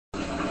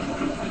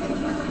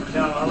The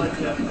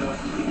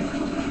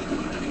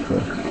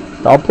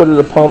output of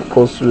the pump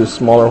goes through the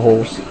smaller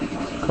holes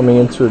coming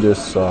into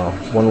this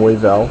one-way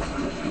valve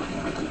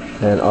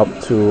and up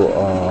to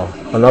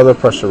another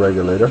pressure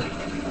regulator.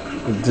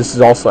 This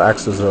also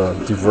acts as a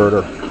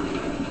diverter,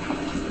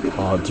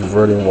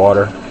 diverting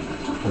water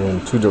in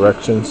two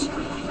directions.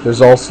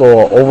 There's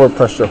also an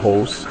overpressure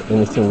hose.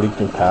 Anything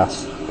leaking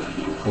past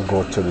will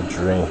go to the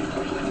drain.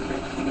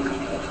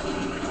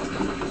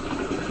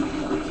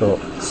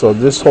 So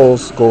this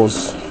hose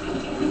goes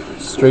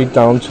straight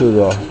down to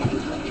the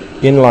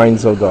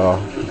inlines of the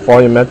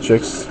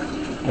volumetrics,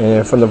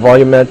 and from the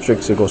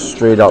volumetrics it goes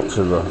straight out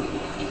to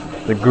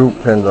the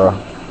group and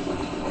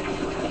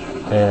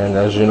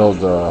as you know,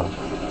 the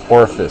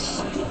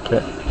orifice.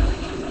 Okay.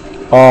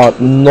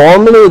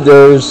 Normally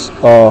there's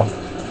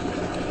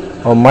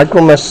a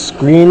micro mesh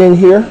screen in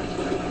here,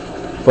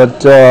 but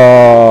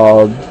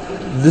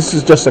this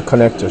is just a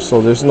connector,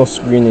 so there's no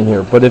screen in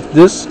here. But if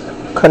this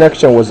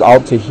connection was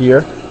out to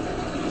here,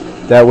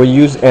 that would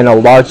use, and a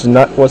large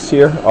nut was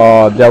here,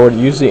 that would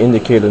usually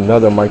indicate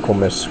another micro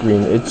mesh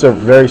screen. It's a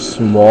very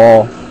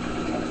small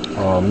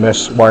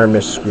wire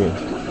mesh screen.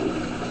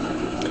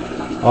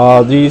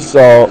 These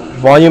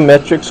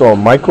volumetrics or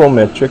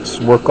micrometrics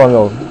work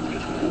on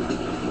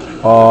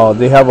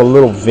they have a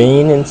little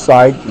vane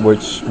inside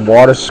which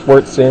water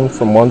squirts in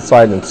from one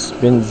side and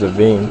spins the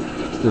vane.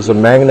 There's a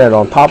magnet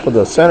on top of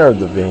the center of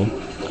the vane,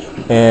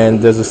 and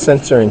there's a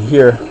sensor in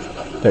here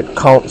that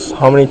counts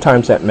how many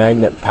times that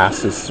magnet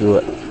passes through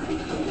it.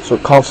 So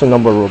it counts the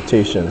number of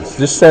rotations.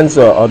 This sends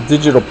a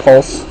digital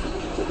pulse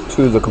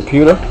to the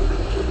computer,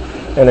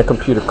 and the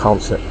computer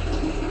counts it.